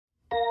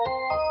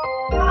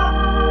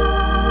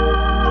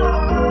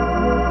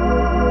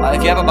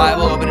If you have a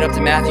Bible, open it up to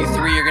Matthew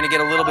 3. You're going to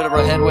get a little bit of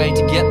a headway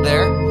to get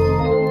there.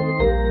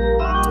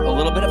 A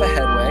little bit of a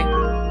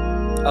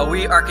headway.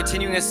 We are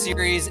continuing a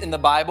series in the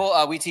Bible.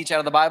 We teach out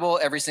of the Bible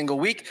every single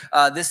week.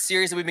 This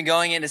series that we've been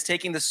going in is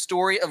taking the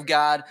story of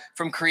God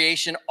from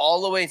creation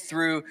all the way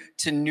through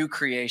to new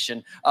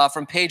creation,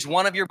 from page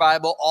 1 of your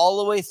Bible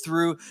all the way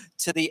through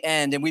to the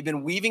end. And we've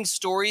been weaving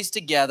stories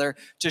together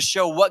to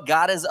show what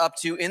God is up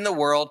to in the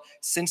world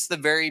since the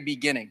very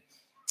beginning.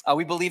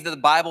 We believe that the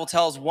Bible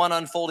tells one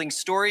unfolding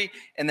story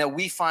and that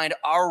we find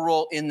our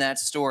role in that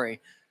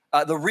story.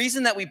 The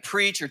reason that we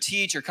preach or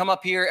teach or come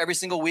up here every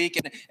single week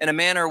and a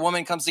man or a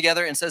woman comes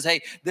together and says,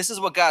 hey, this is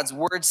what God's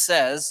word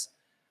says,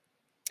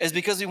 is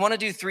because we want to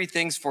do 3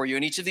 things for you,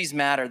 and each of these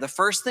matter. The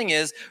first thing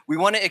is we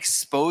want to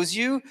expose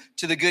you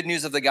to the good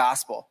news of the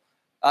gospel.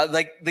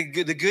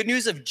 The good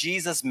news of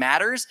Jesus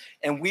matters,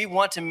 and we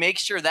want to make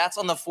sure that's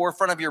on the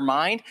forefront of your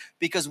mind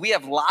because we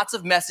have lots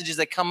of messages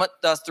that come at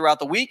us throughout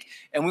the week,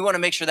 and we want to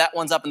make sure that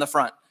one's up in the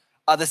front.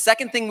 The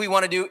second thing we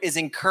want to do is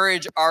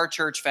encourage our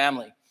church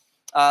family.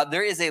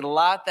 There is a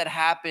lot that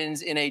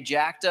happens in a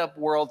jacked up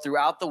world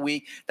throughout the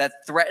week that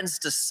threatens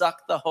to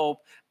suck the hope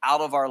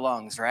out of our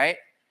lungs, right?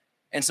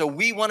 And so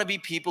we want to be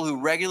people who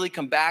regularly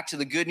come back to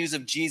the good news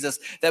of Jesus,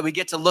 that we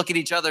get to look at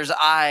each other's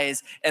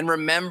eyes and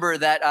remember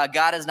that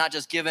God has not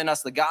just given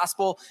us the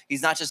gospel,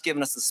 he's not just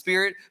given us the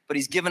Spirit, but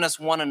he's given us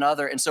one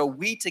another. And so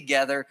we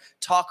together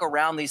talk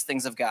around these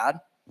things of God.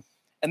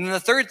 And then the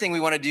third thing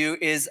we want to do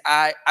is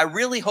I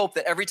really hope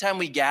that every time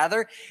we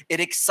gather, it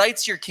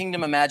excites your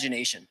kingdom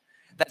imagination.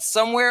 That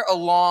somewhere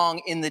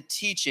along in the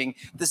teaching,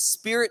 the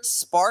Spirit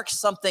sparks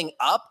something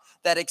up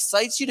that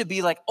excites you to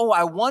be like, oh,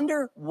 I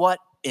wonder what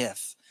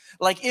if.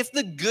 Like if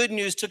the good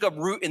news took up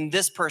root in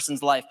this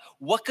person's life,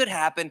 what could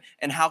happen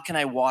and how can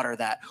I water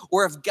that?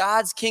 Or if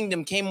God's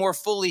kingdom came more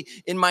fully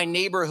in my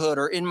neighborhood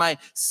or in my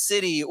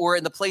city or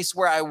in the place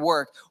where I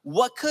work,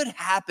 what could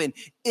happen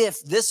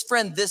if this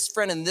friend,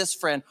 and this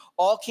friend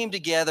all came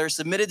together,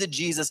 submitted to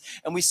Jesus,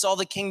 and we saw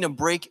the kingdom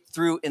break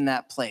through in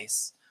that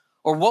place?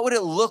 Or what would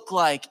it look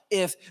like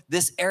if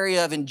this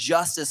area of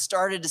injustice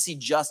started to see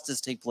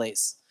justice take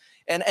place?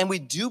 And we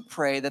do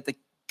pray that the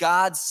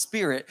God's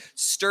Spirit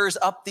stirs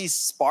up these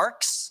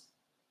sparks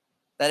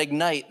that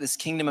ignite this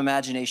kingdom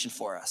imagination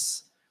for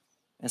us.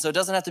 And so it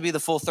doesn't have to be the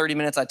full 30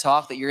 minutes I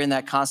talk that you're in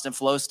that constant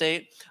flow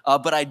state,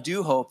 but I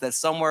do hope that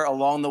somewhere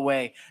along the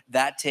way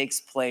that takes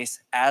place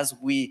as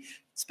we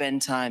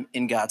spend time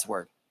in God's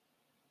word.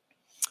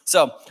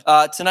 So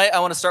tonight I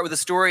want to start with a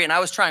story, and I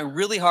was trying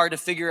really hard to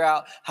figure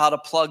out how to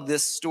plug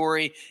this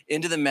story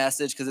into the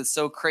message because it's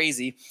so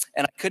crazy,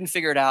 and I couldn't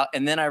figure it out.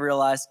 And then I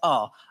realized,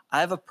 I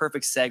have a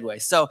perfect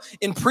segue. So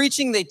in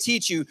preaching, they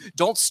teach you,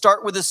 don't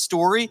start with a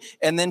story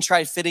and then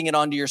try fitting it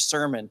onto your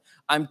sermon.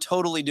 I'm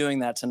totally doing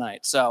that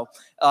tonight. So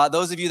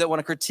those of you that want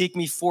to critique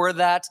me for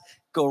that,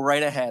 go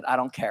right ahead. I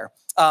don't care.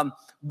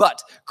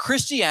 But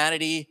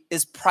Christianity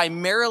is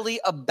primarily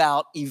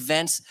about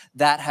events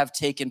that have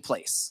taken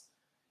place.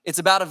 It's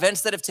about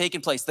events that have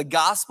taken place. The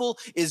gospel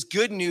is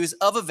good news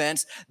of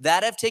events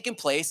that have taken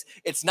place.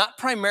 It's not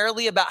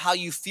primarily about how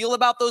you feel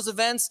about those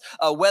events,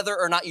 whether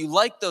or not you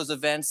like those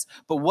events,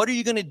 but what are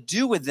you going to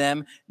do with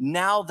them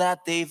now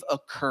that they've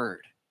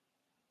occurred?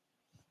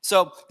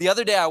 So the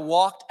other day I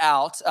walked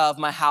out of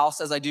my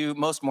house as I do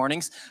most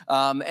mornings.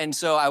 And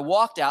so I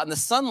walked out and the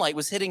sunlight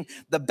was hitting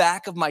the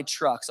back of my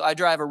truck. So I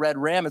drive a red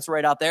Ram. It's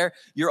right out there.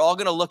 You're all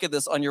going to look at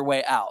this on your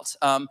way out.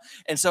 And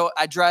so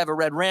I drive a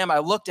red Ram. I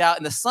looked out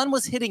and the sun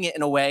was hitting it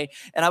in a way.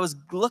 And I was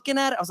looking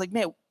at it. I was like,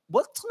 man,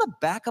 what's on the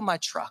back of my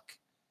truck?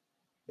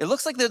 It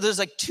looks like there's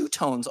like 2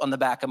 tones on the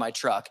back of my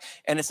truck.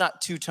 And it's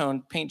not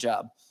 2-tone paint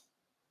job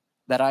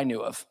that I knew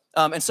of.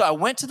 And so I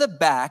went to the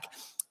back.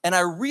 And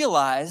I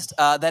realized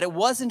that it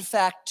was, in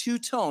fact,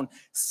 2-tone.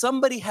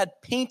 Somebody had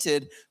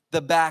painted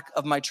the back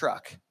of my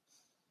truck.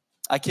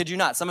 I kid you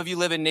not. Some of you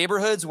live in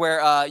neighborhoods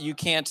where you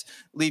can't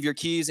leave your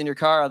keys in your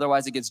car,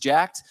 otherwise it gets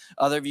jacked.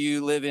 Other of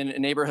you live in a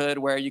neighborhood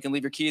where you can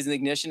leave your keys in the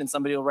ignition and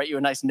somebody will write you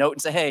a nice note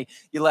and say, hey,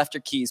 you left your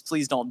keys.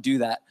 Please don't do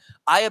that.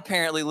 I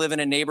apparently live in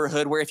a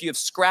neighborhood where if you have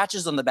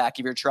scratches on the back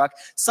of your truck,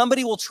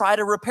 somebody will try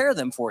to repair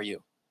them for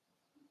you.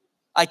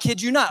 I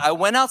kid you not. I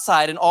went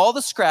outside and all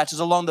the scratches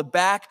along the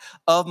back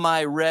of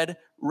my red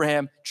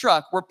Ram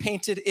truck were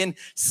painted in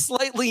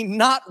slightly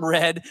not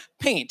red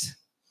paint.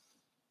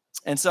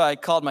 And so I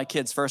called my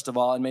kids, first of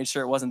all, and made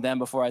sure it wasn't them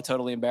before I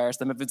totally embarrassed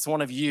them. If it's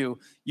one of you,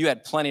 you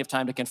had plenty of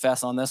time to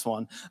confess on this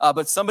one.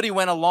 But somebody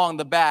went along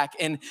the back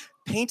and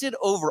painted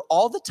over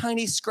all the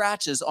tiny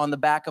scratches on the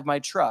back of my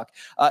truck.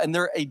 And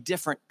they're a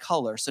different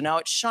color. So now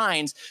it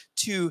shines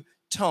 2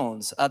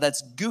 tones.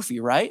 That's goofy,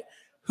 right?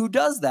 Who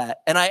does that?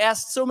 And I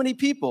asked so many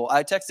people.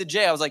 I texted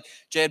Jay. I was like,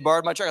 Jay had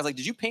borrowed my truck. I was like,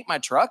 did you paint my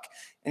truck?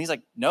 And he's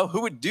like, no,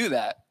 who would do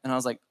that? And I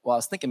was like, well, I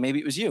was thinking maybe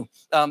it was you,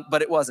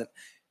 but it wasn't.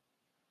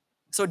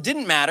 So it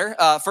didn't matter.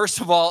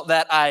 First of all,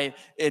 that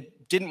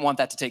it didn't want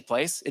that to take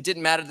place. It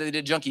didn't matter that they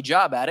did a junky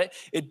job at it.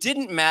 It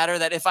didn't matter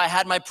that if I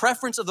had my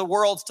preference of the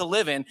world to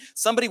live in,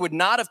 somebody would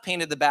not have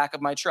painted the back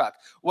of my truck.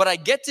 What I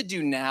get to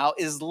do now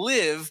is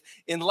live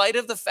in light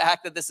of the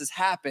fact that this has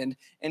happened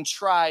and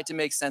try to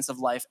make sense of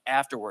life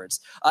afterwards.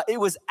 It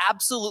was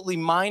absolutely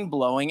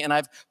mind-blowing, and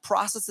I've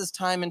processed this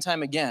time and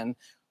time again.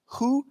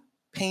 Who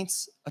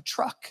paints a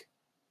truck?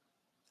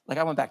 Like,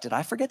 I went back, did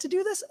I forget to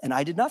do this? And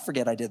I did not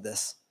forget I did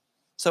this.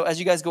 So as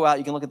you guys go out,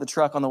 you can look at the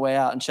truck on the way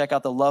out and check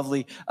out the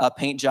lovely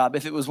paint job.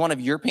 If it was one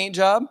of your paint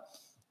job,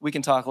 we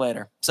can talk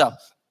later.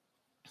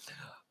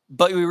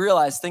 But we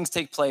realize things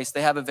take place.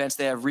 They have events.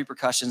 They have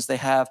repercussions. They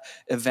have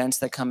events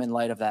that come in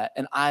light of that.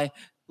 And I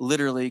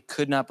literally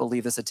could not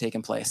believe this had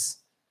taken place.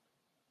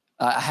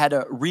 I had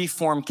to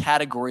reform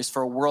categories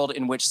for a world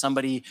in which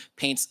somebody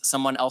paints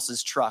someone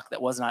else's truck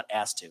that was not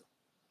asked to.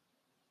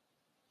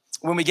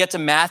 When we get to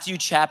Matthew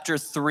chapter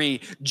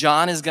 3,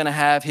 John is going to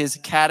have his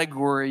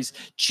categories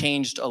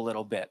changed a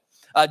little bit.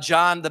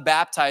 John the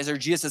Baptizer,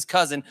 Jesus'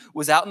 cousin,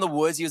 was out in the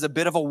woods. He was a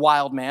bit of a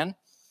wild man.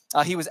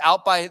 He was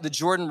out by the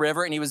Jordan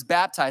River, and he was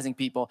baptizing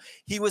people.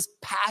 He was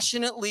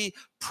passionately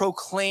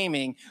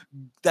proclaiming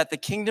that the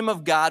kingdom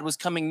of God was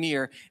coming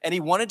near, and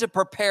he wanted to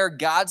prepare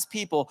God's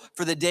people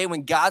for the day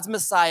when God's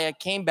Messiah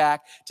came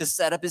back to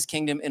set up his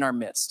kingdom in our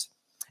midst.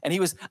 And he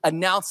was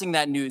announcing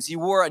that news. He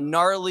wore a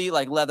gnarly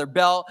leather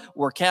belt,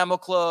 wore camel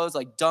clothes,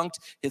 dunked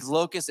his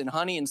locusts in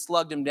honey and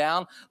slugged him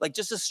down.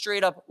 Just a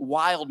straight up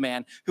wild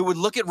man who would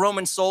look at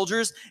Roman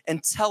soldiers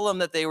and tell them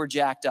that they were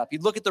jacked up.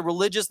 He'd look at the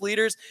religious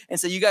leaders and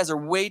say, you guys are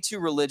way too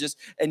religious,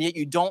 and yet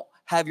you don't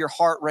have your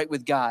heart right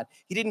with God.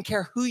 He didn't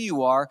care who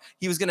you are.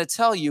 He was going to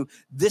tell you,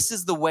 this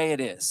is the way it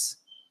is.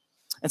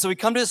 And so we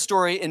come to a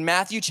story in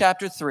Matthew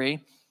chapter 3.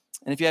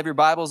 And if you have your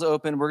Bibles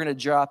open, we're going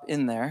to drop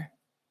in there.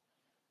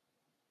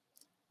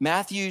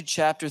 Matthew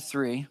chapter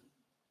 3.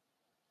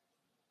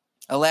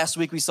 Last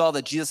week we saw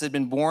that Jesus had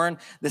been born.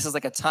 This is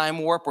like a time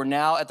warp. We're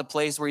now at the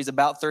place where he's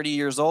about 30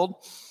 years old.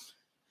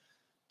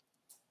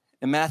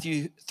 And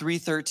Matthew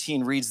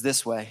 3:13 reads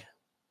this way.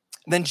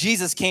 Then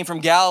Jesus came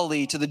from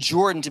Galilee to the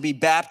Jordan to be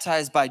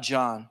baptized by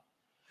John.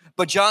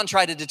 But John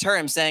tried to deter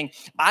him, saying,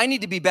 I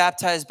need to be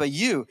baptized by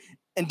you,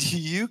 and do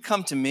you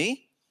come to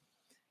me?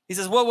 He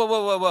says,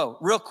 whoa,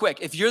 real quick.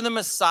 If you're the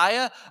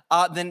Messiah,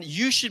 then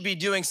you should be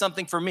doing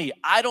something for me.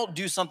 I don't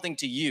do something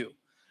to you.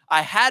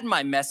 I had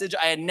my message.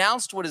 I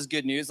announced what is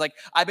good news.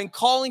 I've been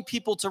calling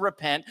people to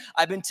repent.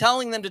 I've been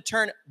telling them to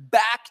turn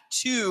back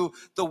to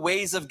the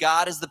ways of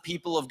God as the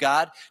people of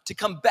God, to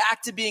come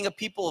back to being a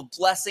people of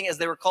blessing as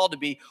they were called to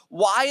be.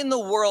 Why in the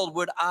world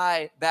would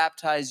I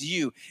baptize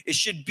you? It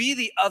should be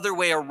the other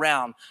way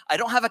around. I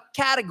don't have a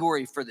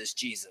category for this,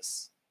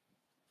 Jesus.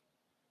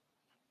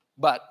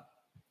 But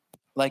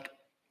like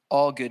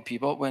all good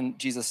people, when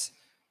Jesus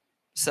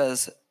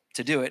says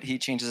to do it, he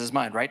changes his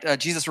mind, right?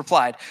 Jesus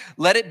replied,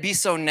 let it be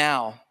so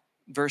now.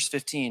 Verse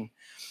 15,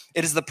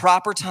 it is the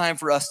proper time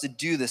for us to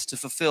do this to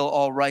fulfill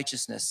all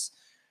righteousness.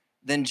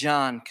 Then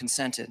John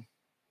consented.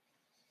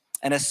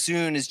 And as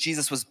soon as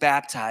Jesus was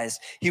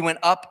baptized, he went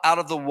up out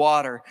of the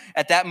water.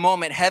 At that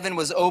moment, heaven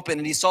was open,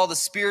 and he saw the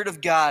Spirit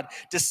of God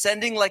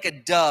descending like a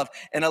dove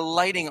and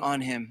alighting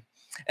on him.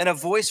 And a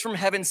voice from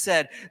heaven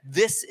said,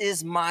 this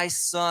is my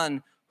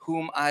Son,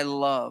 whom I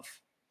love.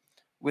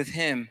 With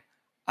him,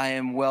 I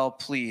am well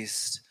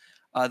pleased.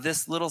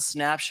 This little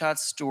snapshot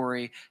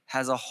story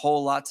has a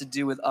whole lot to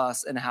do with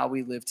us and how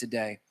we live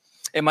today.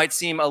 It might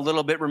seem a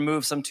little bit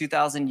removed some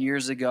 2,000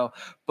 years ago,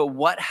 but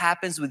what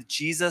happens with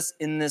Jesus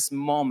in this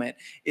moment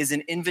is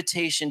an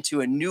invitation to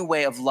a new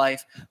way of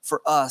life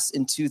for us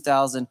in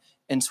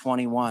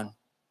 2021.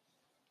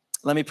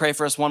 Let me pray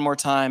for us one more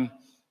time.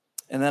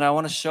 And then I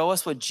want to show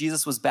us what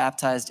Jesus was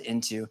baptized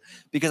into.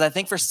 Because I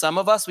think for some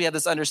of us, we have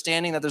this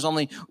understanding that there's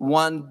only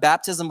one,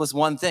 baptism was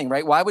one thing,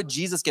 right? Why would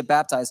Jesus get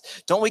baptized?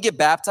 Don't we get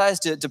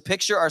baptized to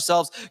picture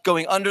ourselves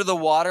going under the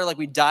water like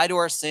we die to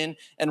our sin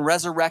and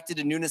resurrected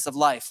in newness of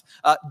life?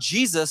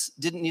 Jesus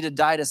didn't need to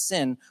die to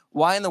sin.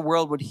 Why in the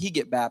world would he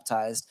get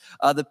baptized?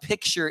 The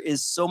picture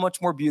is so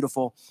much more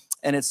beautiful,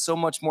 and it's so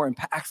much more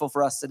impactful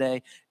for us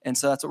today. And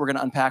so that's what we're going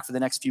to unpack for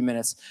the next few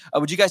minutes.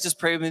 Would you guys just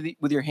pray with me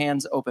with your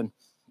hands open?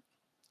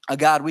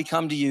 God, we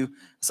come to you,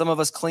 some of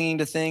us clinging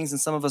to things and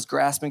some of us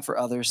grasping for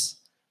others.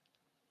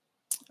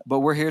 But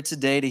we're here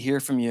today to hear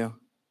from you.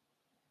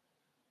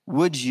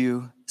 Would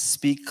you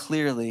speak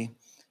clearly?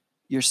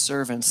 Your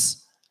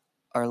servants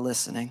are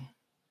listening.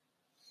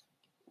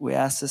 We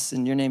ask this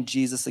in your name,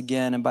 Jesus,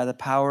 again, and by the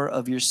power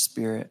of your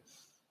Spirit.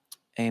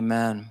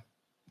 Amen.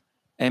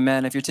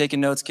 Amen. If you're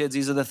taking notes, kids,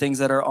 these are the things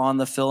that are on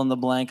the fill in the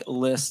blank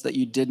list that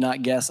you did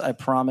not guess, I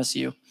promise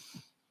you.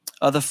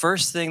 The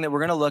first thing that we're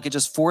going to look at,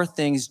 just 4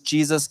 things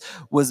Jesus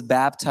was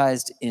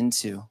baptized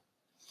into.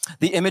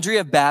 The imagery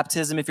of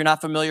baptism, if you're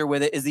not familiar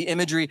with it, is the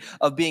imagery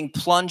of being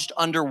plunged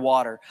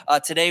underwater.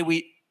 Today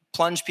we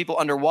plunge people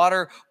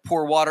underwater,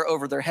 pour water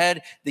over their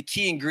head. The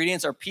key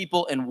ingredients are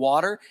people and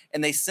water,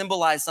 and they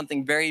symbolize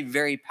something very,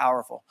 very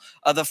powerful.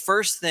 The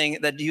first thing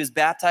that he was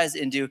baptized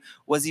into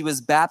was he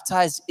was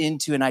baptized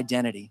into an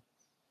identity.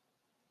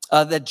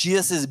 that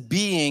Jesus'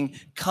 being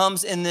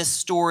comes in this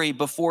story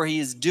before he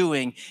is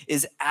doing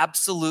is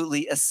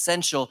absolutely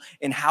essential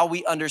in how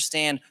we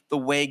understand the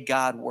way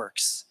God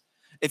works.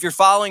 If you're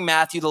following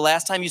Matthew, the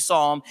last time you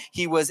saw him,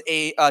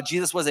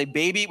 Jesus was a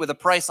baby with a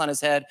price on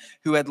his head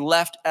who had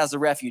left as a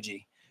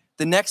refugee.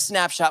 The next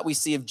snapshot we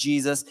see of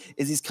Jesus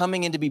is he's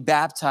coming in to be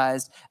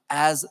baptized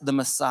as the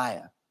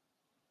Messiah.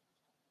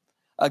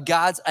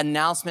 God's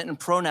announcement and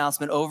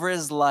pronouncement over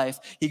his life.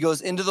 He goes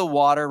into the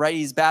water, right?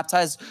 He's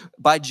baptized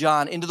by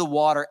John into the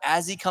water.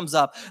 As he comes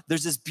up,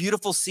 there's this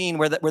beautiful scene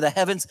where the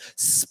heavens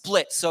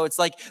split. So it's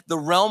like the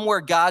realm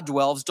where God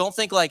dwells. Don't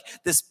think like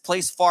this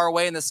place far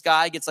away in the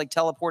sky gets like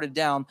teleported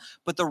down,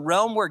 but the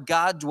realm where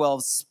God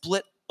dwells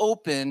split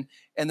open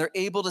and they're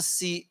able to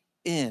see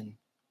in.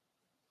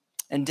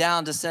 And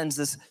down descends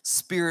this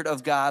Spirit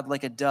of God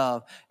like a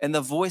dove. And the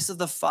voice of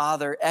the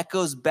Father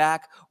echoes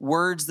back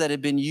words that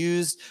had been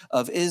used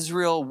of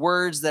Israel,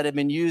 words that had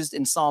been used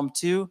in Psalm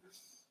 2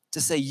 to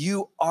say,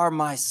 "You are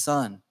my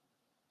son.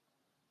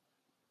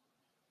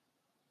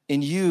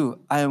 In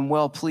you I am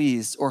well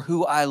pleased," or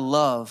 "who I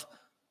love."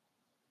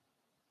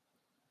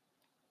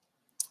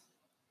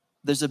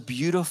 There's a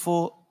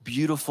beautiful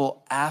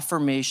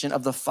affirmation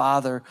of the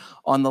Father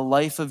on the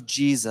life of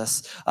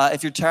Jesus.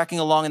 If you're tracking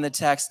along in the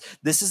text,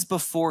 this is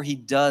before he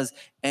does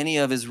any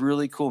of his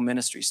really cool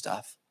ministry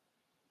stuff.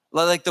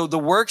 Like the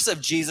works of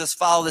Jesus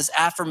follow this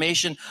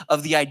affirmation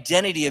of the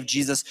identity of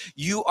Jesus.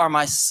 You are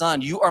my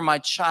son, you are my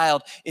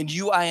child, in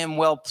you I am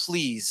well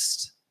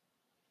pleased.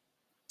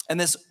 And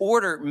this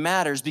order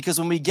matters because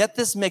when we get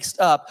this mixed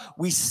up,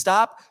 we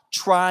stop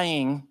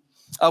trying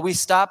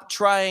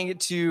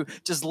to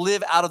just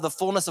live out of the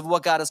fullness of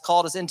what God has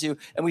called us into,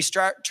 and we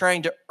start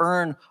trying to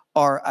earn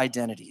our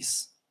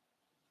identities.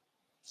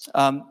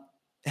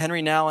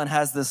 Henry Nouwen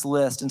has this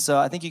list, and so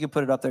I think you could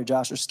put it up there,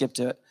 Josh, or skip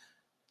to it.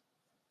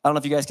 I don't know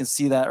if you guys can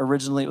see that.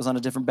 Originally, it was on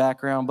a different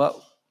background,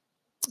 but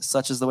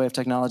such is the way of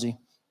technology.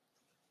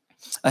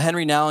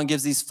 Henry Nouwen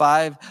gives these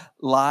 5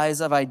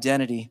 lies of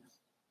identity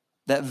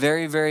that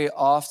very, very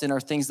often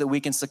are things that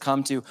we can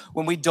succumb to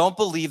when we don't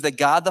believe that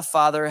God the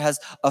Father has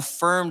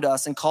affirmed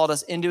us and called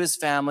us into his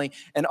family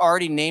and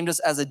already named us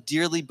as a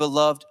dearly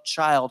beloved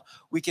child.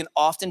 We can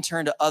often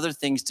turn to other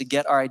things to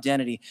get our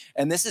identity.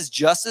 And this is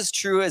just as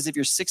true as if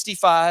you're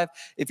 65,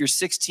 if you're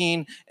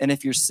 16, and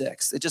if you're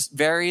 6. It just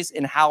varies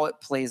in how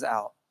it plays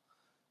out.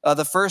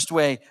 The first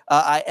way,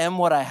 I am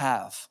what I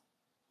have.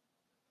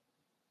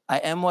 I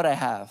am what I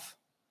have.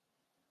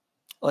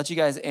 I'll let you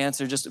guys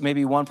answer. Just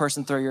maybe one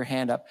person throw your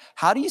hand up.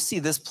 How do you see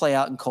this play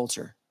out in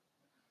culture?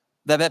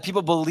 That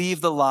people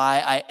believe the lie,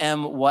 I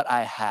am what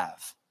I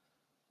have.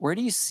 Where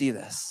do you see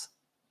this?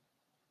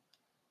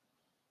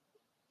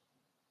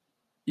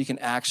 You can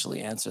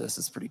actually answer this.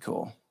 It's pretty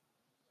cool.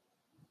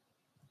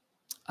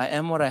 I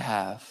am what I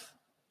have.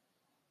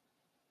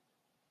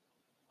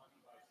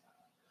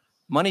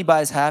 Money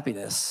buys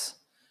happiness.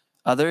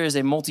 There is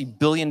a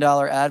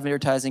multi-billion-dollar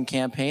advertising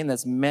campaign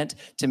that's meant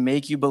to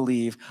make you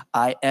believe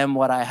I am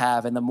what I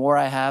have, and the more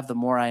I have, the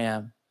more I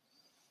am.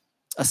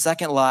 A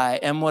second lie,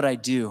 I am what I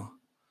do.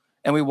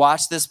 And we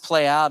watch this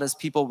play out as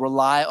people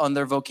rely on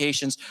their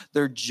vocations,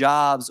 their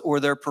jobs,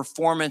 or their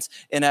performance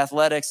in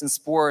athletics and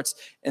sports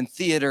and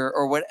theater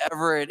or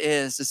whatever it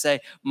is to say,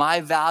 my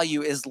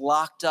value is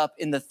locked up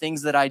in the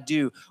things that I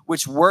do,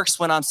 which works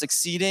when I'm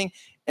succeeding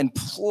and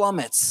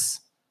plummets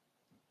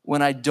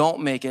when I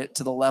don't make it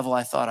to the level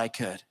I thought I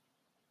could.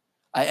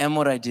 I am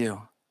what I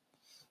do.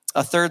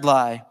 A third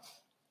lie,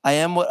 I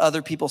am what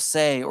other people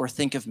say or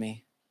think of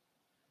me.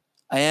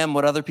 I am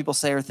what other people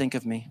say or think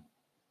of me.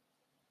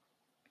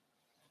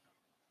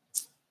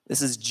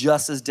 This is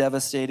just as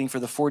devastating for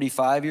the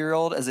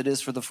 45-year-old as it is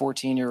for the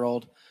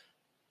 14-year-old.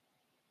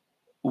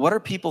 What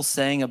are people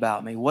saying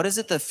about me? What is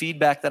it, the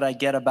feedback that I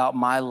get about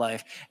my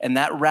life? And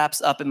that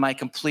wraps up in my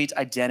complete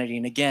identity.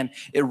 And again,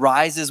 it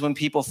rises when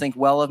people think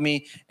well of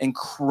me and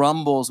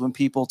crumbles when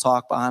people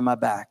talk behind my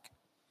back.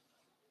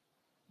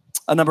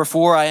 Number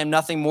 4, I am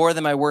nothing more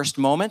than my worst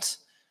moment.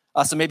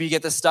 So maybe you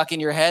get this stuck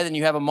in your head and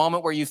you have a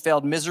moment where you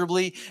failed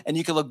miserably and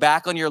you can look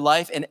back on your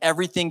life and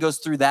everything goes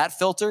through that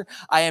filter.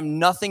 I am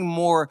nothing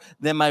more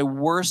than my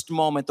worst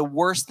moment. The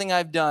worst thing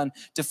I've done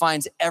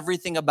defines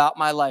everything about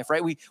my life,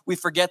 right? We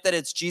forget that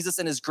it's Jesus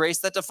and his grace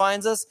that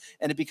defines us,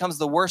 and it becomes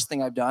the worst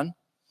thing I've done.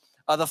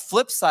 The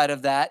flip side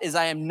of that is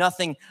I am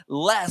nothing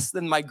less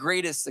than my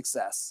greatest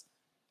success.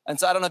 And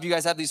so I don't know if you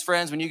guys have these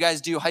friends, when you guys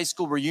do high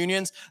school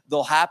reunions,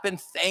 they'll happen.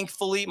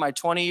 Thankfully, my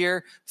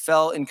 20-year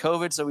fell in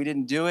COVID, so we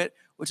didn't do it,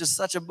 which is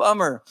such a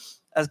bummer.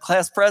 As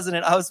class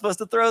president, I was supposed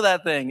to throw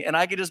that thing. And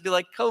I could just be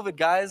like, COVID,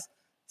 guys,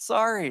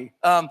 sorry.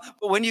 But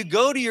when you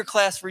go to your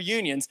class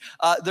reunions,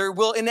 there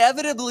will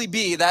inevitably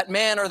be that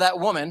man or that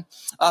woman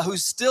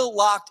who's still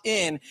locked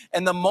in.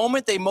 And the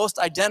moment they most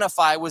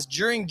identify was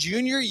during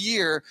junior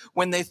year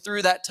when they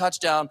threw that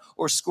touchdown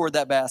or scored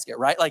that basket,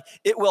 right? Like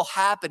it will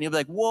happen. You'll be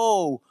like,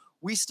 whoa,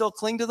 we still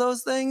cling to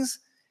those things?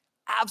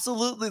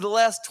 Absolutely. The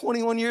last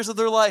 21 years of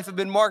their life have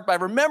been marked by,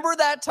 remember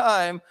that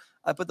time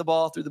I put the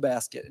ball through the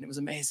basket and it was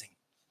amazing.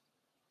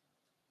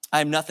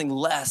 I am nothing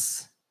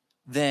less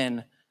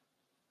than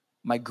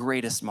my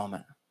greatest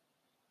moment.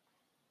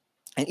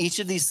 And each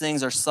of these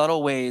things are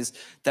subtle ways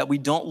that we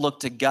don't look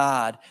to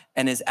God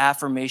and his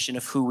affirmation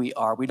of who we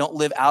are. We don't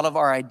live out of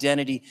our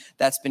identity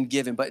that's been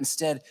given, but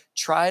instead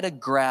try to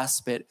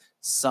grasp it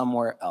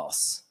somewhere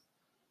else.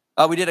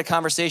 We did a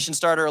conversation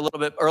starter a little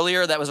bit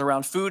earlier that was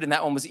around food, and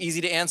that one was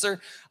easy to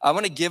answer. I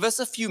want to give us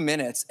a few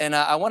minutes, and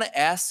I want to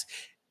ask,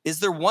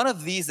 is there one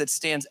of these that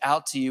stands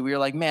out to you where you're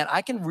like, man,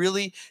 I can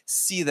really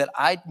see that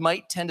I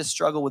might tend to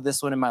struggle with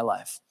this one in my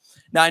life?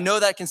 Now, I know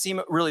that can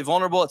seem really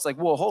vulnerable. It's like,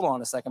 whoa, hold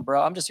on a second,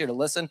 bro. I'm just here to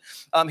listen.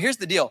 Here's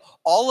the deal.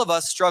 All of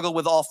us struggle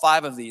with all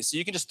 5 of these. So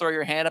you can just throw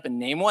your hand up and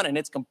name one, and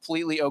it's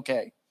completely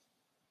okay.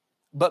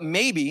 But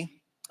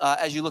maybe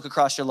as you look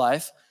across your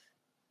life,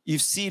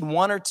 you've seen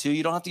 1 or 2.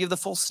 You don't have to give the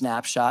full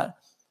snapshot.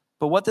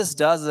 But what this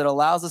does is it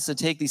allows us to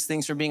take these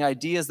things from being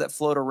ideas that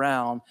float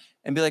around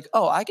and be like,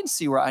 oh, I can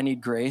see where I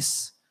need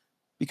grace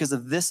because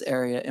of this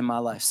area in my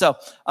life. So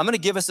I'm going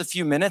to give us a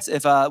few minutes.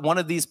 If one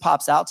of these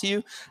pops out to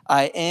you,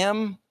 I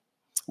am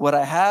what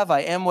I have, I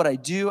am what I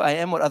do, I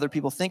am what other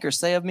people think or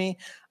say of me.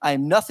 I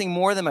am nothing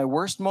more than my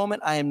worst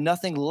moment. I am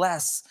nothing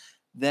less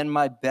than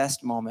my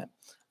best moment.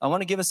 I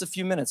want to give us a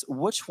few minutes.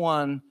 Which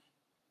one,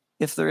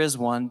 if there is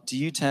one, do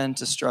you tend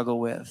to struggle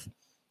with?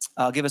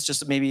 I'll give us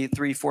just maybe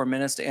 3-4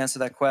 minutes to answer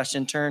that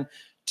question. Turn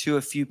to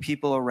a few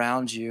people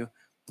around you,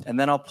 and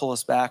then I'll pull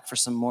us back for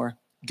some more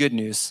good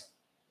news.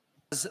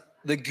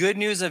 The good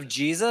news of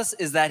Jesus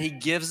is that he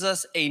gives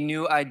us a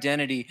new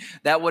identity.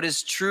 That what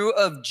is true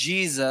of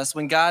Jesus,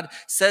 when God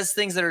says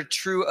things that are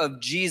true of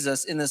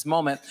Jesus in this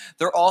moment,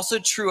 they're also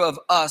true of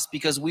us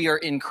because we are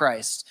in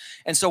Christ.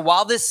 And so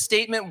while this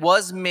statement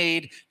was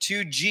made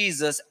to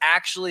Jesus,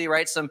 actually,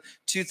 right, some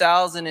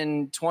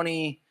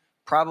 2020,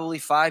 probably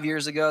 5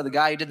 years ago, the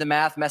guy who did the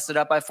math messed it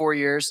up by 4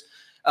 years.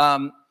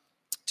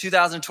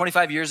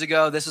 2025 years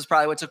ago, this is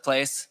probably what took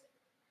place.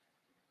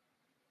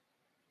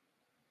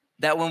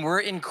 That when we're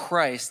in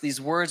Christ,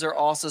 these words are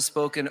also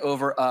spoken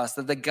over us,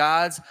 that the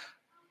God's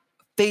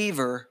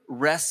favor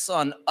rests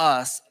on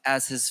us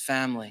as his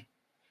family.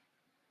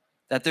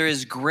 That there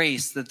is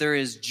grace, that there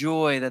is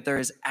joy, that there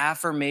is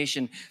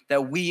affirmation,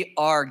 that we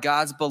are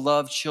God's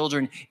beloved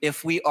children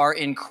if we are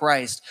in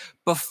Christ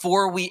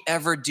before we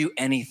ever do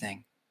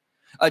anything.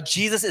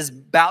 Jesus is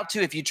about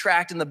to, if you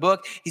tracked in the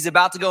book, he's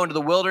about to go into the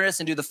wilderness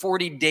and do the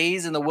 40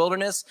 days in the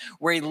wilderness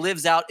where he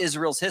lives out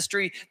Israel's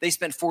history. They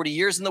spent 40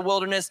 years in the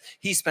wilderness.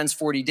 He spends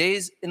 40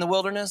 days in the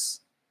wilderness.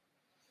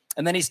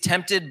 And then he's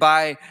tempted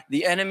by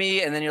the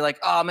enemy. And then you're like,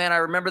 oh man, I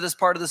remember this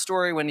part of the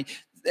story when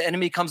the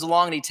enemy comes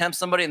along and he tempts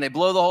somebody and they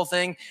blow the whole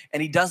thing.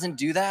 And he doesn't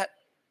do that.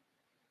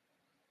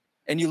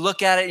 And you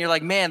look at it and you're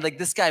like, man, like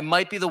this guy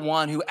might be the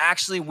one who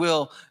actually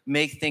will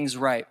make things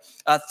right.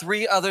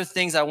 3 other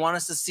things I want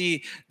us to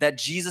see that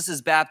Jesus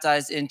is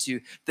baptized into.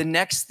 The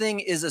next thing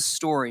is a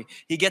story.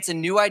 He gets a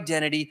new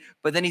identity,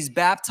 but then he's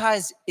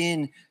baptized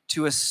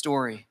into a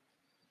story.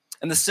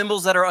 And the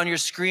symbols that are on your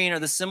screen are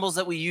the symbols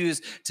that we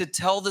use to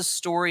tell the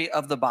story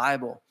of the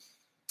Bible.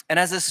 And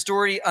as this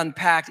story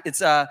unpacked,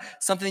 it's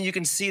something you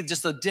can see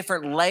just the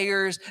different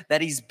layers that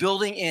he's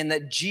building in,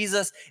 that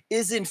Jesus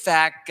is in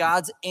fact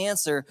God's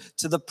answer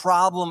to the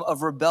problem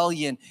of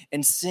rebellion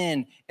and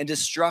sin and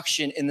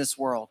destruction in this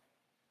world.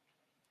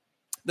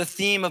 The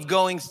theme of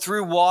going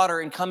through water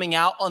and coming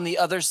out on the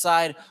other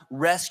side,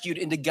 rescued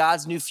into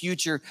God's new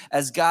future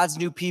as God's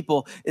new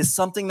people, is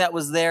something that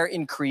was there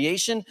in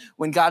creation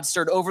when God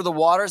stirred over the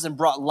waters and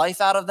brought life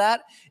out of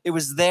that. It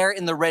was there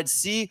in the Red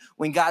Sea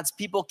when God's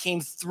people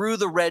came through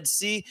the Red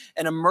Sea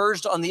and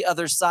emerged on the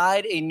other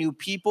side, a new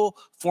people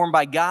formed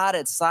by God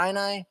at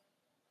Sinai,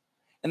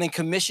 and then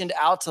commissioned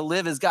out to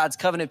live as God's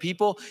covenant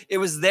people. It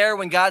was there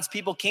when God's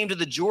people came to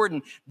the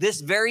Jordan, this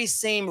very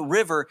same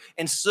river,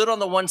 and stood on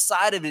the one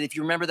side of it, if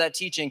you remember that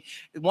teaching,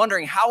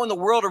 wondering how in the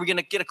world are we going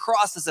to get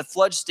across this at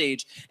flood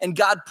stage? And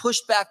God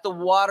pushed back the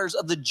waters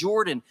of the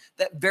Jordan,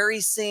 that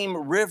very same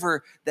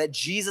river that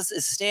Jesus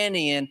is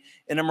standing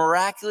in a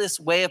miraculous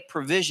way of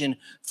provision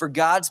for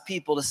God's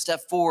people to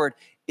step forward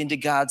into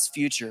God's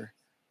future.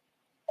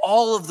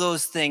 All of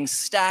those things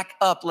stack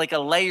up like a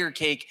layer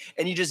cake,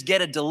 and you just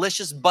get a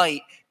delicious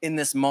bite in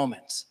this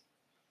moment.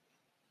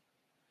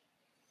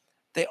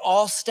 They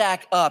all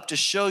stack up to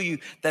show you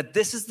that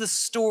this is the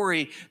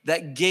story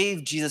that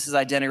gave Jesus his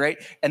identity, right?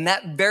 And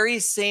that very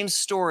same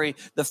story,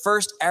 the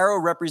first arrow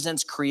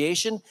represents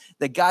creation,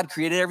 that God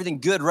created everything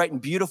good, right,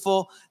 and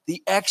beautiful.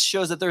 The X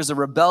shows that there's a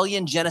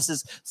rebellion,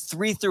 Genesis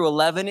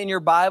 3-11 in your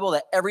Bible,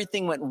 that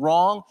everything went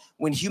wrong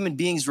when human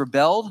beings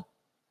rebelled.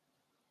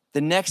 The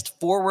next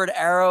forward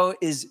arrow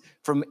is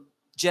from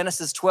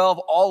Genesis 12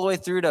 all the way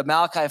through to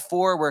Malachi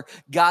 4, where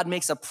God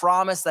makes a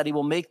promise that he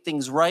will make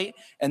things right.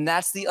 And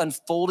that's the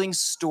unfolding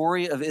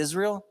story of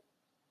Israel.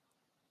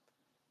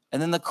 And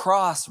then the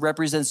cross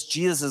represents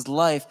Jesus'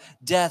 life,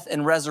 death,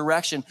 and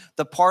resurrection,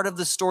 the part of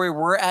the story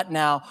we're at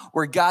now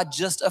where God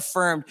just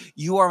affirmed,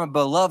 you are my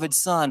beloved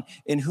son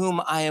in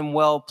whom I am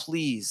well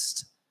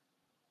pleased.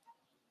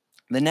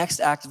 The next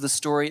act of the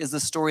story is the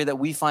story that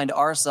we find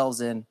ourselves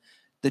in,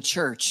 the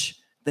church,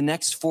 the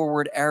next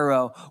forward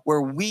arrow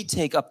where we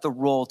take up the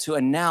role to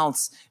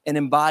announce and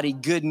embody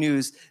good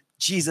news.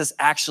 Jesus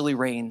actually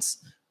reigns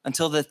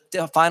until the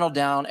final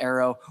down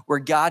arrow where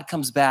God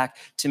comes back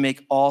to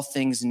make all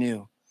things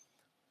new.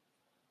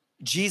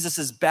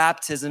 Jesus'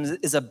 baptism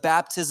is a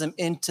baptism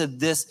into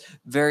this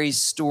very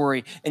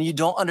story. And you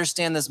don't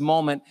understand this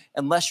moment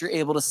unless you're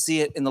able to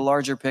see it in the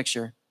larger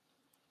picture.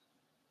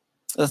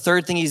 The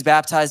third thing he's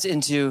baptized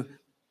into,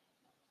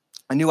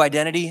 a new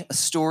identity, a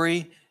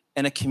story,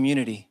 and a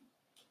community.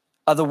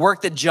 The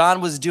work that John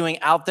was doing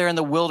out there in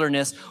the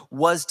wilderness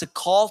was to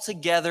call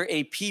together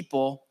a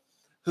people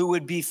who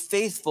would be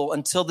faithful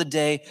until the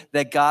day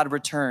that God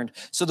returned.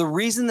 So the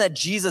reason that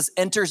Jesus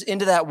enters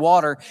into that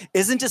water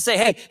isn't to say,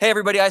 hey,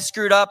 everybody, I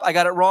screwed up. I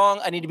got it wrong.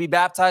 I need to be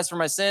baptized for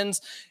my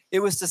sins. It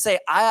was to say,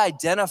 I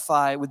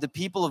identify with the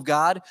people of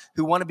God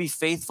who want to be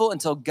faithful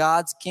until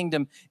God's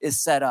kingdom is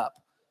set up.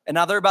 And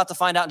now they're about to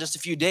find out in just a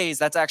few days.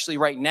 That's actually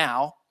right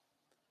now.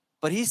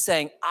 But he's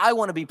saying, I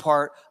want to be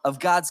part of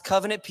God's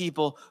covenant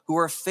people who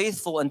are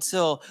faithful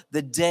until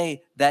the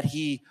day that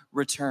he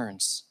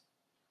returns.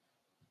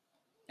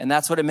 And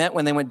that's what it meant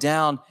when they went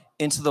down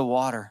into the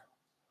water.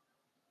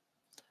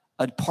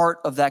 A part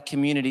of that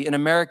community. In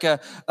America,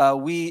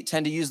 we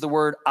tend to use the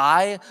word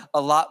I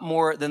a lot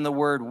more than the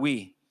word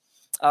we.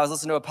 I was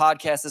listening to a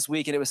podcast this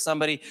week, and it was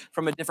somebody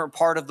from a different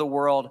part of the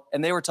world,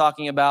 and they were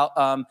talking about,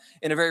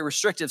 in a very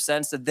restrictive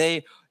sense, that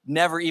they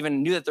never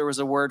even knew that there was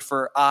a word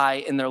for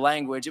I in their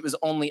language. It was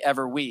only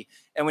ever we.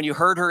 And when you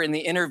heard her in the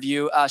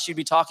interview, she'd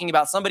be talking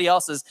about somebody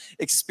else's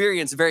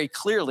experience very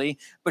clearly,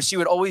 but she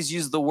would always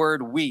use the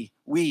word we.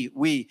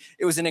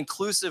 It was an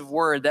inclusive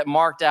word that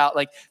marked out,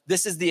 like,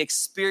 this is the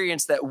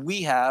experience that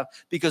we have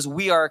because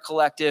we are a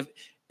collective,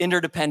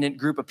 interdependent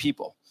group of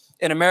people.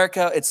 In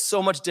America, it's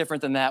so much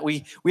different than that.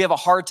 We have a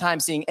hard time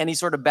seeing any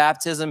sort of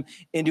baptism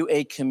into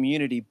a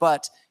community,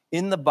 but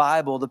in the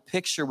Bible, the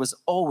picture was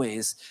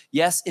always,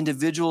 yes,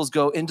 individuals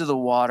go into the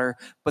water,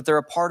 but they're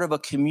a part of a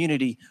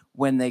community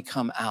when they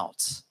come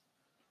out,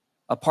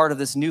 a part of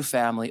this new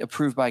family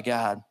approved by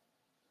God.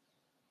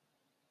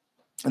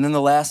 And then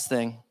the last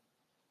thing,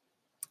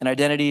 an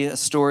identity, a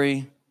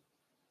story,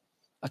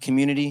 a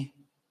community,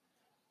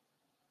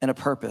 and a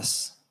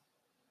purpose.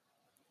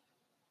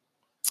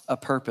 A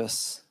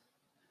purpose.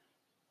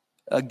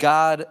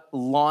 God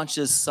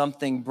launches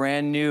something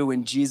brand new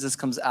when Jesus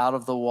comes out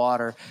of the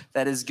water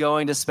that is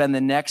going to spend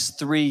the next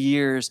 3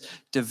 years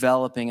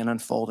developing and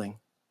unfolding.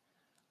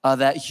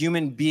 That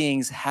human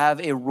beings have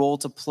a role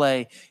to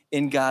play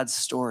in God's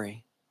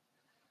story.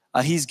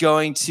 He's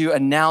going to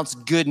announce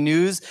good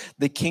news.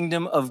 The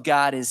kingdom of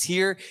God is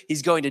here.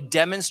 He's going to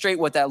demonstrate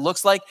what that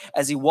looks like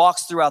as he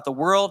walks throughout the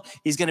world.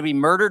 He's going to be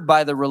murdered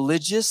by the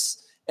religious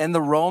and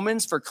the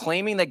Romans for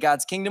claiming that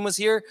God's kingdom was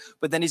here,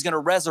 but then he's going to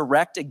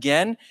resurrect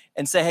again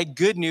and say, hey,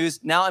 good news.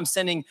 Now I'm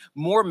sending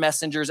more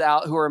messengers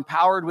out who are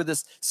empowered with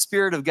this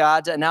Spirit of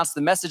God to announce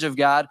the message of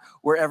God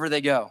wherever they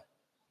go.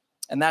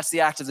 And that's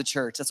the act of the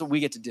church. That's what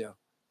we get to do.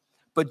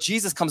 But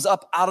Jesus comes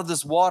up out of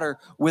this water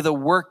with a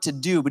work to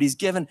do, but he's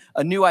given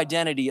a new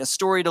identity, a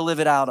story to live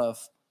it out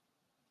of.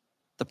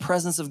 The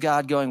presence of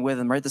God going with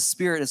him, right? The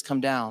Spirit has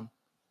come down.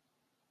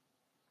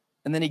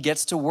 And then he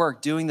gets to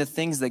work doing the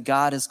things that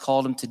God has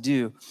called him to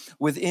do.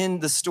 Within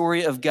the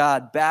story of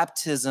God,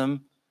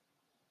 baptism,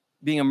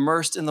 being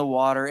immersed in the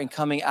water and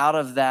coming out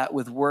of that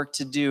with work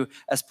to do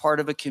as part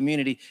of a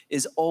community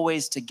is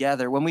always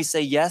together. When we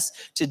say yes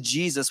to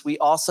Jesus, we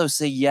also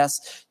say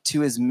yes to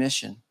his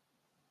mission.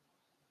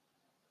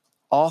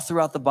 All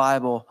throughout the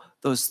Bible,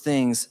 those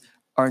things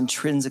are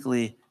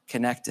intrinsically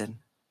connected.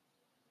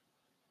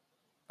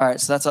 All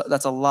right, so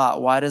that's a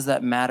lot. Why does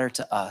that matter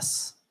to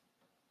us?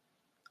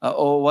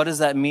 What does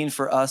that mean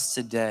for us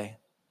today?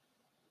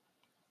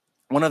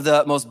 One of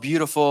the most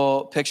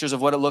beautiful pictures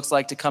of what it looks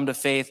like to come to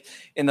faith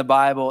in the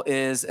Bible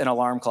is an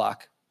alarm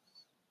clock.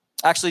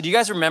 Actually, do you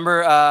guys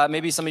remember,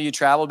 maybe some of you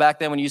traveled back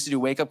then when you used to do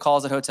wake-up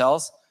calls at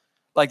hotels?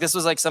 Like this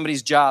was like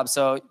somebody's job.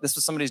 So this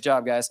was somebody's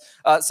job, guys.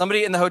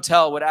 Somebody in the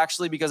hotel would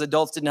actually, because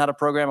adults didn't know how to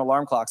program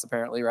alarm clocks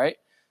apparently, right?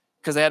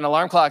 Because they had an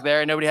alarm clock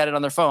there and nobody had it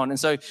on their phone. And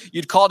so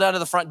you'd call down to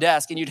the front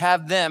desk and you'd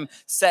have them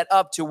set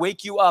up to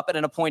wake you up at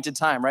an appointed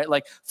time, right?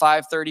 Like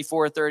 5:30,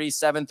 4:30,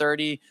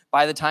 7:30,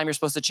 by the time you're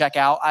supposed to check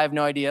out. I have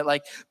no idea.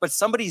 But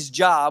somebody's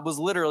job was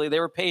literally,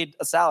 they were paid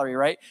a salary,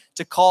 right?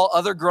 To call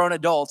other grown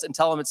adults and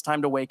tell them it's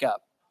time to wake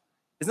up.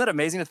 Isn't that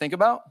amazing to think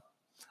about?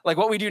 Like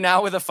what we do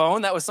now with a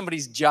phone, that was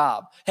somebody's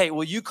job. Hey,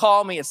 will you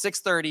call me at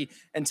 6:30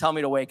 and tell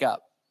me to wake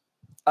up?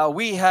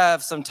 We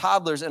have some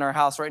toddlers in our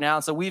house right now,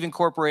 and so we've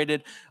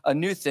incorporated a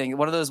new thing,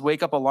 one of those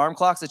wake-up alarm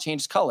clocks that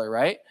changes color,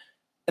 right?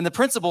 And the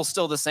principle's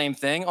still the same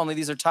thing, only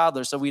these are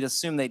toddlers, so we'd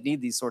assume they'd need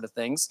these sort of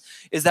things,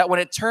 is that when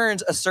it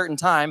turns a certain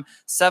time,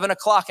 7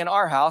 o'clock in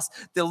our house,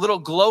 the little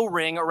glow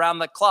ring around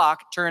the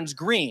clock turns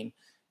green.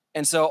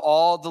 And so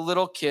all the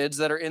little kids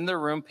that are in the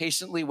room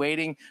patiently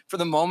waiting for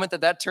the moment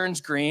that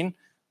turns green,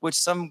 which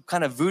some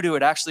kind of voodoo,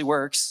 it actually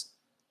works,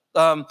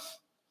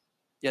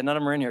 Yeah, none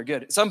of them are in here.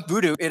 Good. Some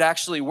voodoo, it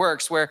actually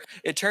works where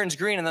it turns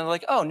green and then they're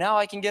like, oh, now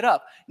I can get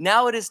up.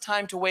 Now it is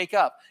time to wake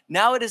up.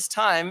 Now it is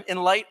time,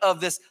 in light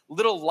of this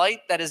little light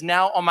that is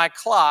now on my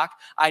clock,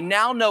 I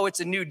now know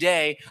it's a new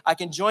day. I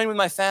can join with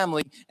my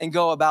family and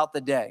go about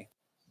the day.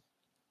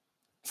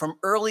 From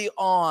early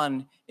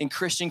on in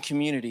Christian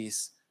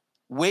communities,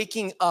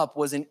 waking up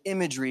was an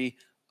imagery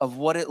of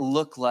what it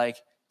looked like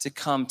to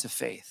come to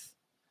faith,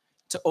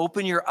 to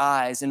open your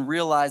eyes and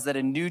realize that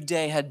a new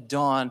day had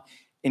dawned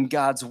in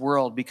God's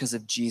world because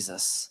of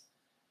Jesus.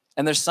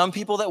 And there's some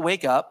people that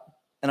wake up,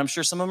 and I'm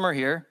sure some of them are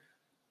here,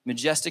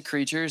 majestic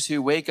creatures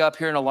who wake up,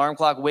 hear an alarm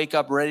clock, wake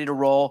up ready to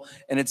roll,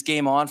 and it's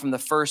game on from the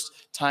first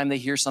time they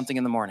hear something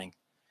in the morning.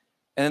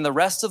 And then the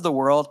rest of the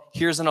world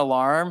hears an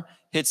alarm,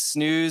 hits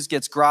snooze,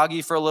 gets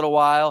groggy for a little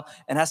while,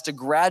 and has to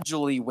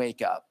gradually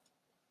wake up.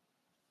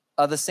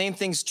 The same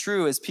thing's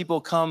true as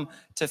people come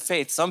to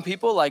faith. Some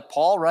people, like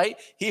Paul, right?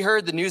 He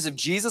heard the news of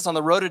Jesus on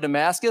the road to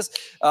Damascus,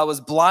 was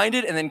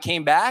blinded, and then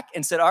came back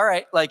and said, all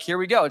right, like, here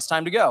we go. It's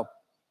time to go.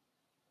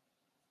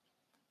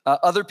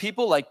 Other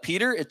people, like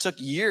Peter, it took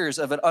years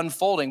of it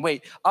unfolding.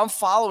 Wait, I'm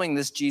following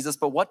this Jesus,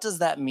 but what does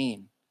that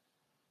mean?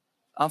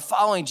 I'm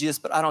following Jesus,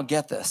 but I don't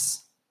get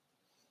this.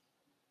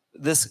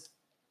 This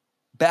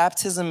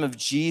baptism of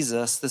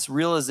Jesus, this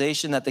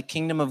realization that the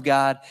kingdom of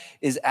God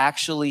is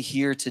actually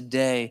here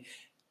today,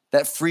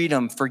 that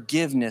freedom,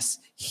 forgiveness,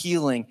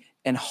 healing,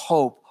 and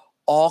hope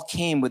all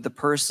came with the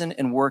person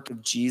and work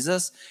of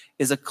Jesus,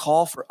 is a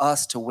call for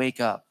us to wake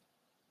up,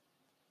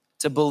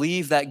 to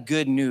believe that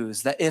good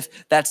news, that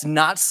if that's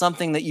not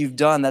something that you've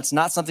done, that's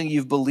not something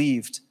you've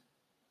believed,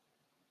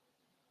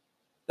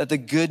 that the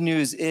good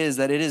news is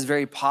that it is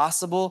very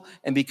possible,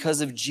 and because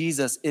of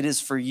Jesus, it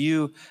is for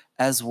you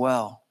as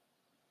well.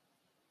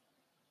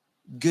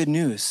 Good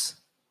news.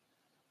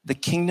 The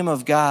kingdom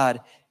of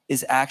God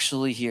is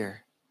actually here.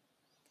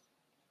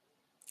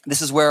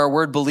 This is where our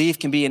word belief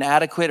can be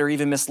inadequate or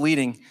even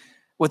misleading.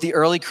 What the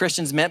early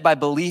Christians meant by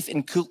belief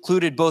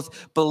included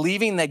both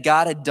believing that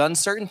God had done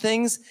certain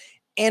things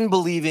and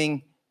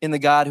believing in the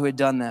God who had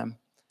done them.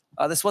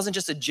 This wasn't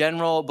just a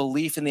general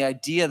belief in the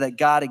idea that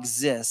God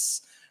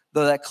exists,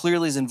 though that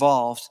clearly is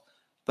involved,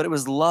 but it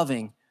was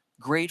loving,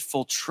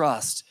 grateful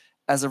trust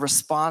as a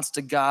response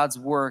to God's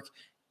work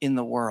in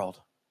the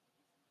world.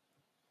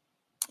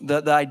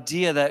 The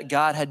idea that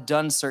God had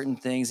done certain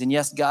things, and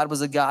yes, God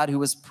was a God who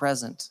was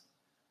present,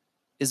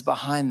 is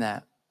behind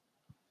that.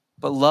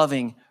 But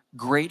loving,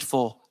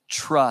 grateful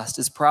trust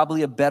is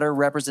probably a better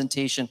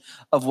representation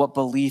of what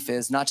belief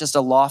is, not just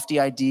a lofty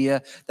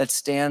idea that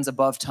stands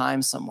above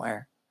time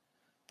somewhere,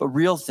 but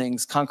real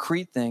things,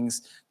 concrete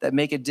things that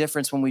make a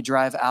difference when we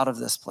drive out of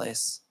this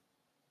place.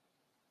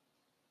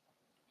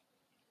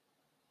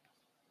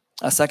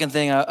 A second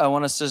thing I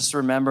want us to just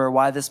remember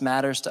why this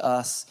matters to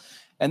us.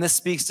 And this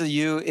speaks to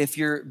you if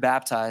you're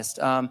baptized.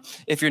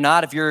 If you're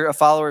not, if you're a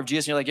follower of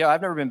Jesus and you're like, yo,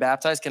 I've never been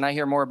baptized. Can I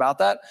hear more about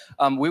that?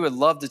 We would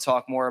love to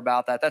talk more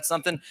about that. That's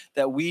something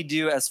that we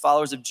do as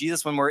followers of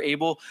Jesus when we're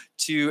able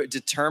to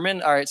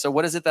determine, all right, so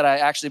what is it that I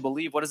actually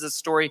believe? What is this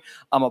story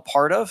I'm a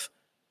part of?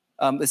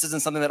 This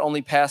isn't something that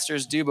only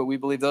pastors do, but we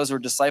believe those who are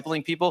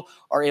discipling people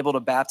are able to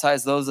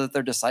baptize those that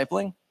they're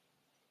discipling.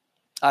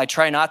 I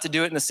try not to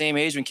do it in the same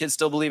age when kids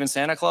still believe in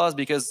Santa Claus,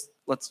 because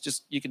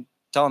you can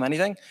tell them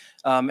anything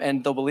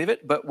and they'll believe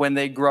it. But when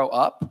they grow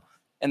up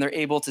and they're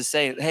able to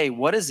say, hey,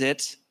 what is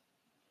it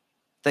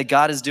that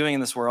God is doing in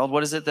this world?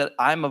 What is it that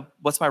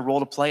what's my role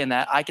to play in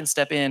that? I can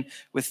step in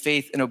with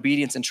faith and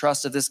obedience and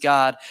trust of this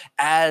God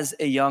as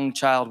a young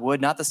child would,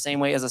 not the same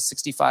way as a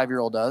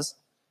 65-year-old does,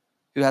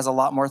 who has a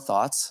lot more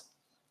thoughts,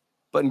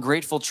 but in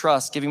grateful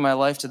trust, giving my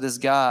life to this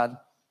God.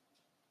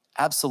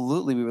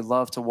 Absolutely, we would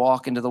love to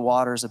walk into the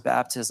waters of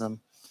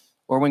baptism.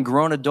 Or when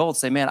grown adults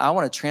say, man, I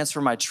want to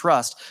transfer my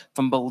trust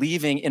from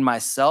believing in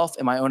myself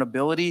and my own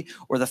ability,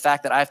 or the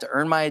fact that I have to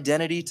earn my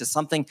identity, to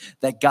something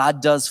that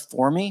God does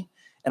for me.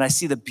 And I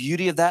see the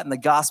beauty of that in the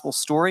gospel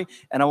story.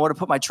 And I want to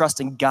put my trust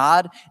in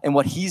God and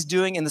what he's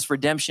doing in this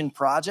redemption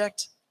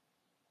project.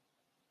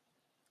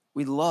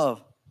 We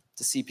love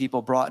to see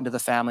people brought into the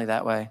family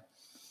that way.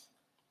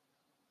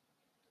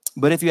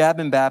 But if you have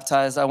been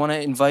baptized, I want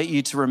to invite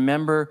you to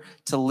remember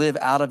to live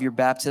out of your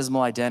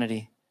baptismal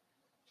identity.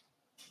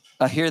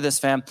 Hear this,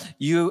 fam.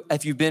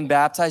 If you've been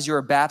baptized, you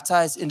are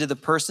baptized into the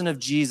person of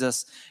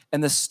Jesus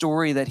and the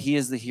story that he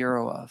is the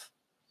hero of.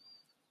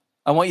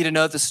 I want you to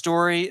know the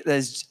story that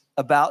is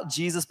about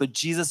Jesus, but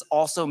Jesus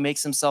also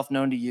makes himself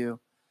known to you.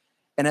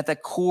 And at the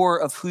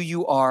core of who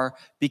you are,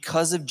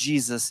 because of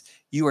Jesus,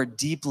 you are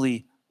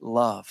deeply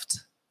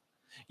loved.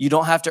 You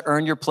don't have to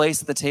earn your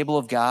place at the table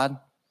of God.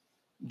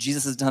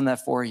 Jesus has done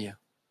that for you.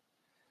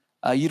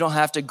 You don't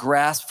have to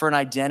grasp for an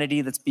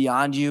identity that's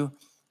beyond you.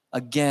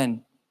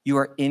 Again, you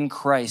are in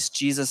Christ.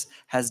 Jesus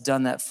has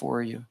done that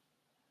for you.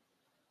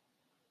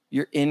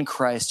 You're in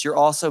Christ. You're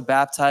also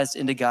baptized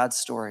into God's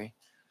story.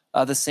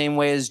 The same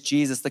way as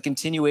Jesus, the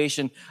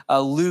continuation.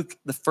 Luke,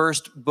 the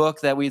first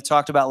book that we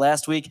talked about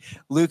last week,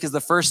 Luke is the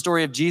first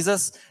story of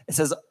Jesus. It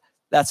says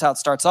That's how it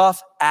starts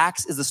off.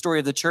 Acts is the story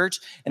of the church,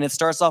 and it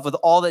starts off with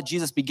all that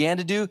Jesus began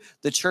to do.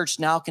 The church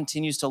now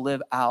continues to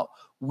live out.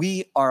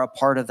 We are a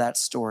part of that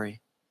story.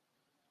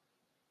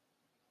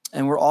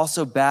 And we're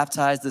also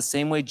baptized the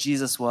same way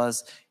Jesus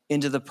was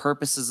into the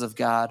purposes of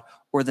God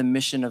or the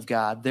mission of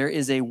God. There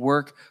is a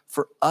work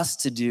for us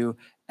to do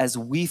as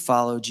we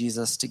follow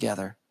Jesus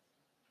together.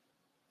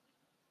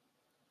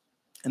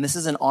 And this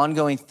is an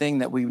ongoing thing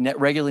that we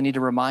regularly need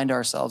to remind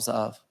ourselves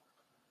of,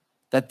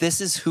 that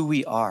this is who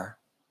we are.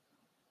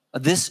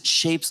 This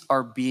shapes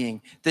our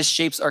being. This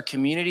shapes our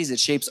communities. It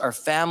shapes our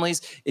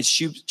families. It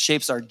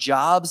shapes our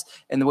jobs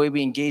and the way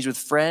we engage with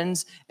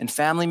friends and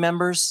family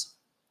members.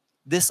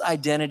 This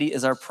identity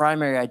is our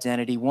primary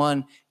identity,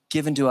 one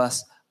given to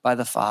us by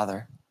the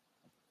Father.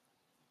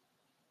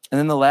 And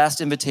then the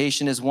last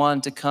invitation is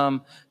one to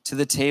come to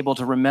the table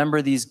to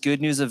remember these good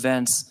news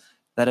events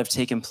that have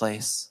taken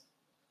place.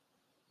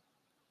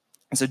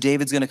 And so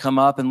David's going to come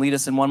up and lead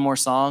us in one more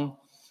song.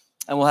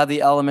 And we'll have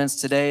the elements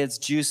today. It's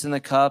juice in the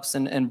cups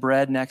and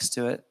bread next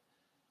to it.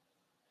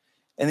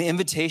 And the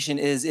invitation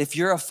is, if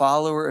you're a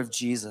follower of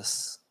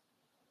Jesus,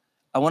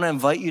 I want to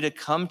invite you to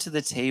come to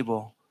the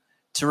table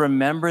to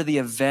remember the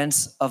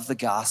events of the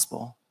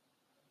gospel.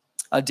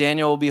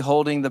 Daniel will be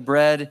holding the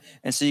bread,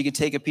 and so you can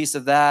take a piece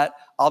of that.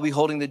 I'll be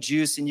holding the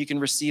juice, and you can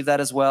receive that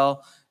as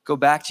well. Go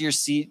back to your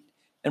seat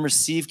and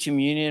receive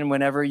communion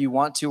whenever you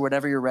want to,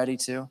 whenever you're ready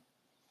to.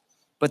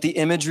 But the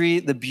imagery,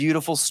 the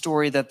beautiful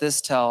story that this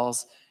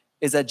tells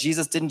is that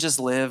Jesus didn't just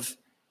live,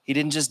 he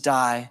didn't just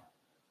die,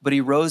 but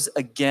he rose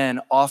again,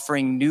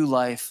 offering new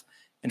life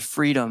and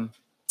freedom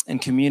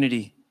and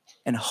community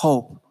and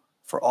hope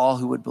for all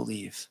who would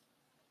believe.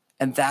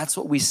 And that's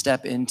what we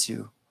step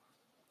into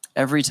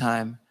every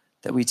time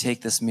that we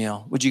take this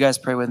meal. Would you guys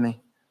pray with me?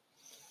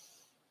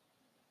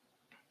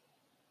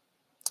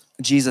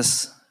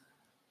 Jesus,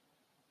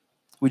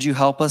 would you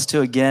help us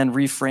to again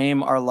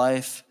reframe our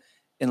life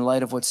in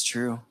light of what's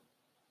true?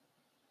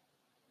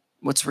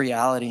 What's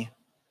reality?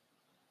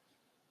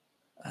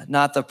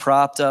 Not the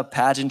propped up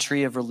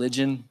pageantry of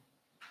religion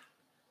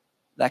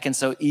that can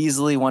so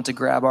easily want to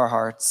grab our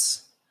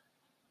hearts,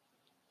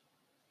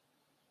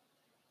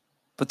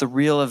 but the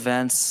real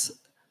events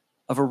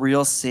of a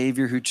real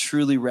Savior who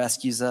truly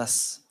rescues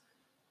us,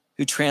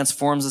 who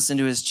transforms us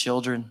into his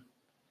children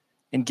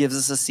and gives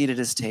us a seat at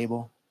his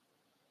table.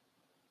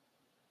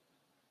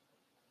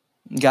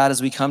 God,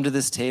 as we come to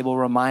this table,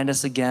 remind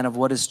us again of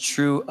what is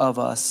true of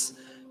us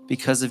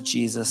because of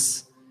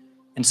Jesus,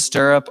 and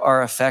stir up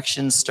our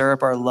affections, stir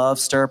up our love,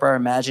 stir up our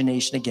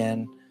imagination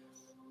again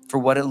for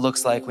what it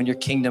looks like when your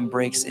kingdom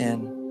breaks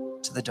in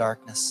to the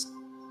darkness.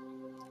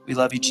 We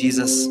love you,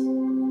 Jesus,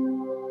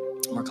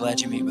 and we're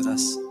glad you meet with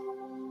us.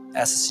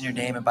 Ask this in your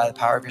name and by the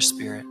power of your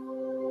Spirit.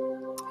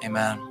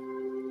 Amen.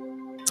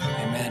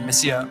 Amen.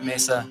 Monsieur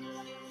Mesa,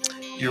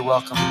 you're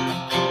welcome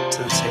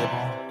to the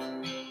table.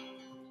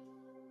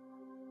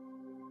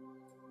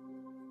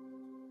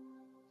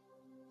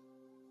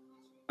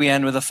 We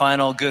end with a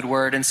final good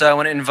word. And so I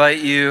want to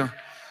invite you,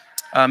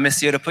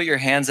 Missio, to put your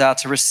hands out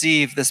to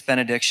receive this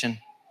benediction.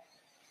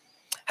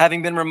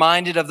 Having been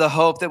reminded of the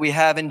hope that we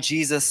have in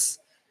Jesus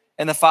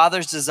and the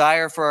Father's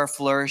desire for our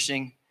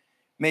flourishing,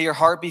 may your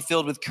heart be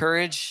filled with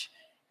courage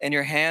and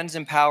your hands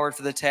empowered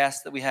for the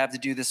task that we have to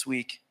do this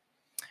week.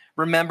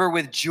 Remember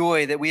with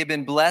joy that we have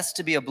been blessed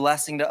to be a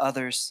blessing to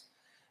others.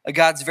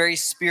 God's very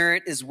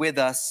Spirit is with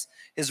us,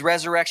 his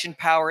resurrection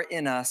power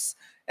in us,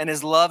 and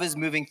his love is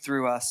moving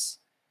through us.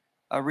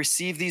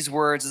 Receive these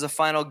words as a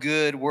final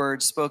good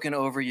word spoken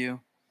over you.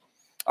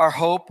 Our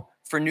hope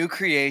for new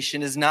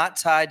creation is not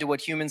tied to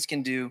what humans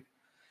can do,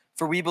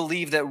 for we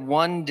believe that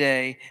one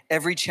day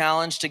every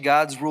challenge to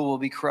God's rule will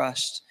be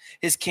crushed.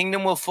 His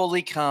kingdom will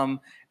fully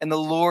come, and the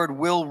Lord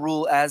will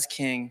rule as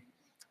King.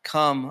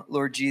 Come,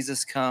 Lord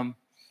Jesus, come.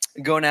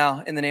 Go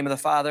now in the name of the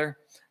Father,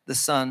 the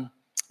Son,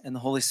 and the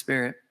Holy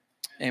Spirit.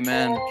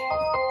 Amen.